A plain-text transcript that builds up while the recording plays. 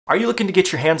Are you looking to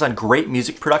get your hands on great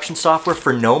music production software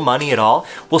for no money at all?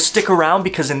 Well, stick around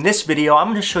because in this video, I'm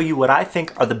going to show you what I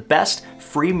think are the best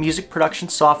free music production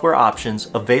software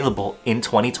options available in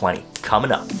 2020.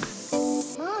 Coming up.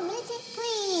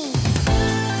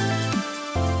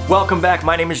 Welcome back,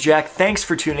 my name is Jack. Thanks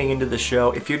for tuning into the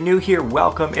show. If you're new here,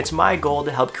 welcome. It's my goal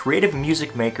to help creative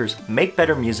music makers make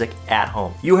better music at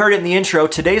home. You heard it in the intro,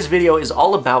 today's video is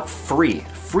all about free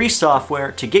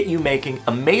software to get you making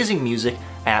amazing music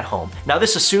at home. Now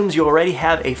this assumes you already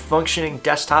have a functioning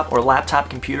desktop or laptop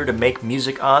computer to make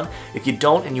music on. If you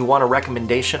don't and you want a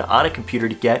recommendation on a computer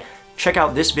to get, check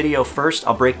out this video first.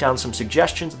 I'll break down some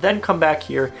suggestions, then come back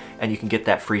here and you can get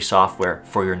that free software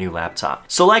for your new laptop.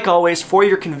 So like always, for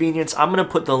your convenience, I'm gonna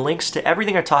put the links to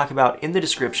everything I talk about in the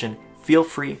description. Feel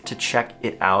free to check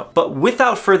it out. But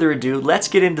without further ado, let's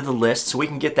get into the list so we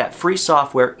can get that free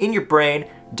software in your brain,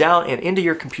 down and into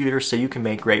your computer so you can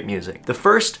make great music. The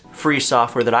first free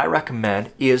software that I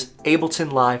recommend is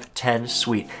Ableton Live 10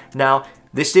 Suite. Now,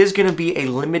 this is gonna be a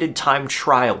limited time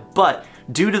trial, but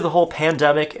due to the whole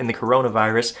pandemic and the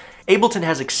coronavirus, Ableton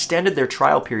has extended their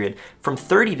trial period from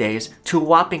 30 days to a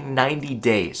whopping 90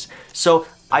 days. So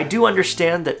I do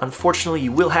understand that unfortunately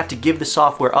you will have to give the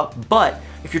software up, but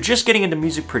if you're just getting into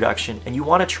music production and you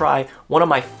want to try one of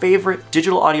my favorite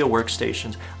digital audio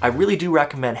workstations, I really do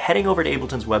recommend heading over to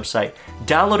Ableton's website,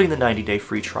 downloading the 90-day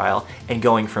free trial, and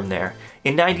going from there.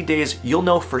 In 90 days, you'll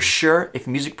know for sure if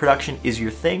music production is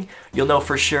your thing, you'll know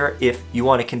for sure if you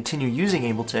want to continue using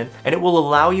Ableton, and it will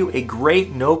allow you a great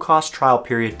no-cost trial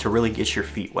period to really get your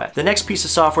feet wet. The next piece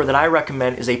of software that I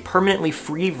recommend is a permanently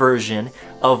free version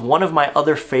of one of my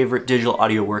other favorite digital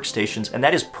audio workstations, and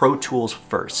that is Pro Tools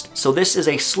First. So this is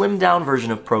a slimmed down version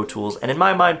of Pro Tools, and in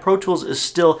my mind, Pro Tools is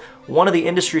still one of the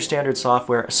industry standard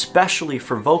software, especially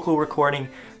for vocal recording,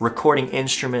 recording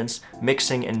instruments,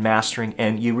 mixing and mastering,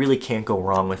 and you really can't go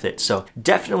wrong with it. So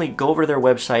definitely go over to their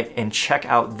website and check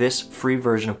out this free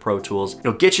version of Pro Tools.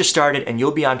 It'll get you started and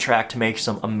you'll be on track to make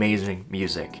some amazing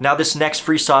music. Now this next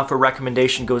free software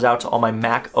recommendation goes out to all my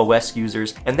Mac OS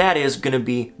users, and that is gonna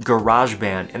be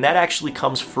Garageband. And that actually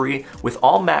comes free with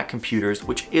all Mac computers,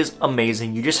 which is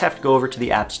amazing. You just have to go over to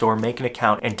the App Store, make an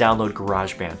account, and download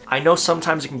Garageband. I know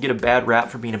sometimes it can get a bad rap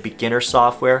for being a beginner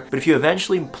software, but if you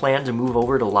eventually plan to move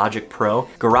over to Logic Pro,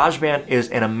 Garageband is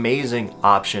an amazing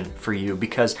option for you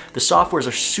because the softwares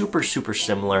are super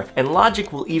similar, and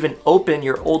Logic will even open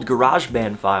your old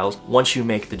Garageband files once you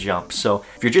make the jump. So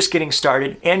if you're just getting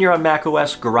started and you're on Mac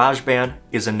OS, Garageband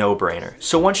is a no-brainer.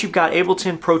 So once you've got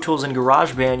Ableton, Pro Tools, and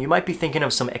Garageband, you might be thinking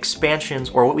of some expansions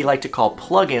or what we like to call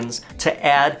plugins to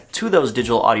add to those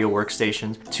digital audio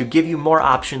workstations to give you more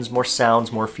options, more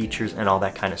sounds, more features, and all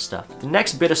that kind of stuff. The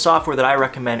next bit of software that I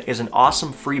recommend is an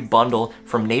awesome free bundle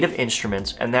from Native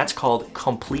Instruments, and that's called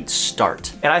Komplete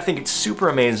Start. And I think it's super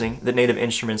amazing that Native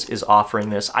Instruments is offering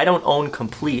this. I don't own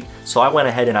Komplete, so I went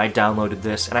ahead and I downloaded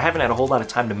this, and I haven't had a whole lot of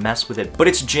time to mess with it, but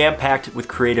it's jam-packed with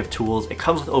creative tools. It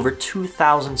comes with over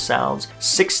 2,000 sounds,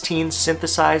 16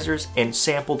 synthesizers and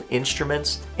sampled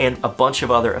instruments, and a bunch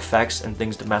of other effects and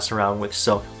things to mess around with.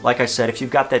 So like I said, if you've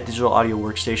got that digital audio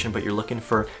workstation but you're looking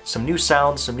for some new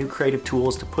sounds, some new creative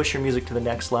tools to push your music to the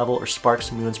next level or spark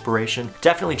some new inspiration,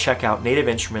 definitely check out Native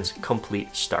Instruments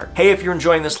Komplete Start. Hey, if you're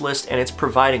enjoying this list and it's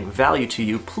providing value to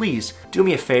you, please do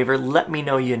me a favor, let me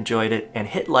know you enjoyed it and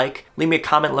hit like, leave me a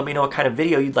comment, let me know what kind of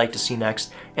video you'd like to see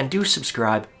next, and do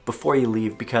subscribe before you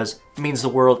leave because it means the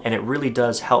world and it really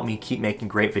does help me keep making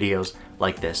great videos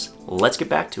like this. Let's get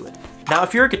back to it. Now,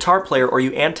 if you're a guitar player or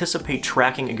you anticipate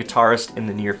tracking a guitarist in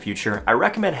the near future, I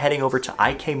recommend heading over to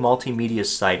IK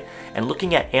Multimedia's site and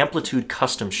looking at AmpliTube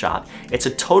Custom Shop. It's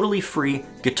a totally free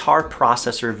guitar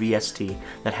processor VST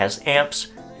that has amps,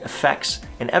 effects,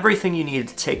 and everything you need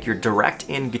to take your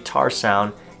direct-in guitar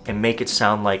sound and make it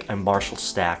sound like a Marshall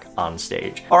stack on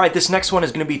stage. All right, this next one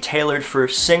is gonna be tailored for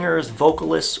singers,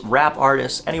 vocalists, rap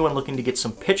artists, anyone looking to get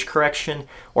some pitch correction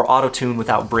or auto-tune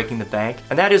without breaking the bank.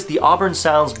 And that is the Auburn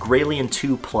Sounds Graillon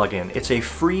 2 plugin. It's a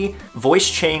free voice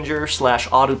changer /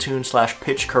 auto-tune /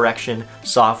 pitch correction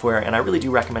software, and I really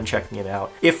do recommend checking it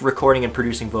out if recording and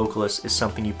producing vocalists is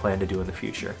something you plan to do in the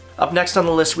future. Up next on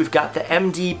the list, we've got the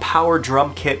MD Power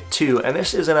Drum Kit 2, and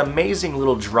this is an amazing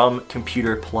little drum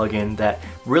computer plugin that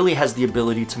really has the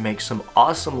ability to make some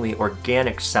awesomely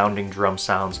organic sounding drum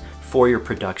sounds for your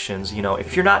productions. You know,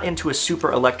 if you're not into a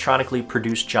super electronically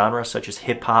produced genre such as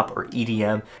hip hop or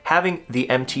EDM, having the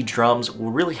MT drums will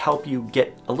really help you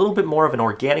get a little bit more of an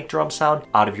organic drum sound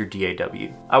out of your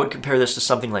DAW. I would compare this to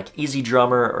something like Easy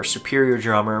Drummer or Superior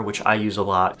Drummer, which I use a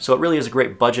lot. So it really is a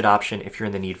great budget option if you're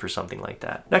in the need for something like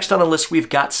that. Next on the list, we've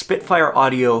got Spitfire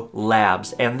Audio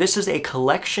Labs, and this is a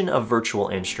collection of virtual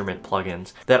instrument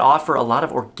plugins that offer a lot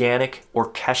of organic,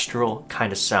 orchestral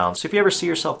kind of sounds. So if you ever see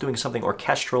yourself doing something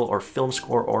orchestral or film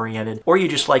score oriented, or you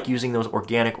just like using those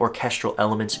organic orchestral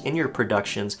elements in your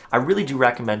productions, I really do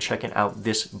recommend checking out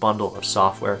this bundle of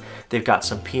software. They've got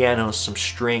some pianos, some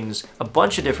strings, a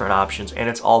bunch of different options, and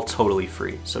it's all totally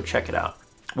free, so check it out.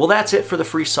 Well, that's it for the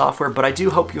free software, but I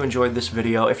do hope you enjoyed this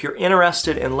video. If you're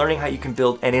interested in learning how you can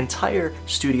build an entire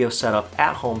studio setup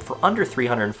at home for under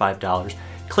 $305,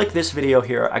 click this video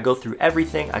here. I go through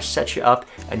everything, I set you up,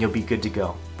 and you'll be good to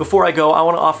go. Before I go, I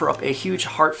want to offer up a huge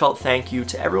heartfelt thank you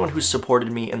to everyone who's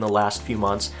supported me in the last few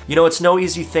months. You know, it's no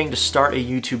easy thing to start a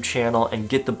YouTube channel and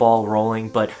get the ball rolling,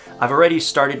 but I've already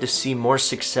started to see more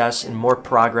success and more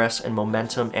progress and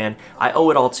momentum, and I owe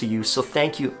it all to you, so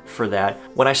thank you for that.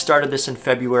 When I started this in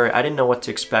February, I didn't know what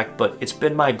to expect, but it's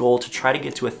been my goal to try to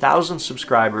get to 1,000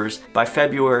 subscribers by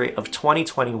February of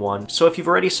 2021. So if you've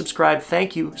already subscribed,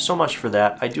 thank you so much for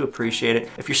that. I do appreciate it.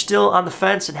 If you're still on the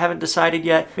fence and haven't decided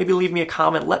yet, maybe leave me a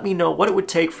comment. Let me know what it would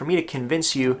take for me to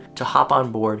convince you to hop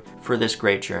on board for this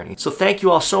great journey. So thank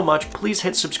you all so much. Please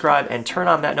hit subscribe and turn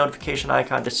on that notification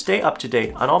icon to stay up to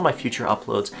date on all my future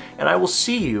uploads, and I will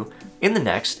see you in the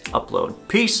next upload.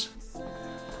 Peace!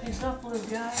 Please up, blue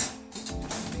guy.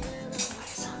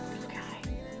 Please up, blue guy.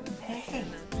 Hey.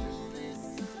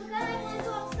 Blue guy, wanna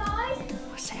go outside?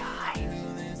 Say hi.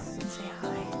 Say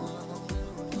hi.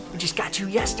 We just got you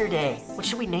yesterday. What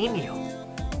should we name you?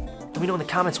 Let me know in the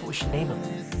comments what we should name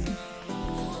him.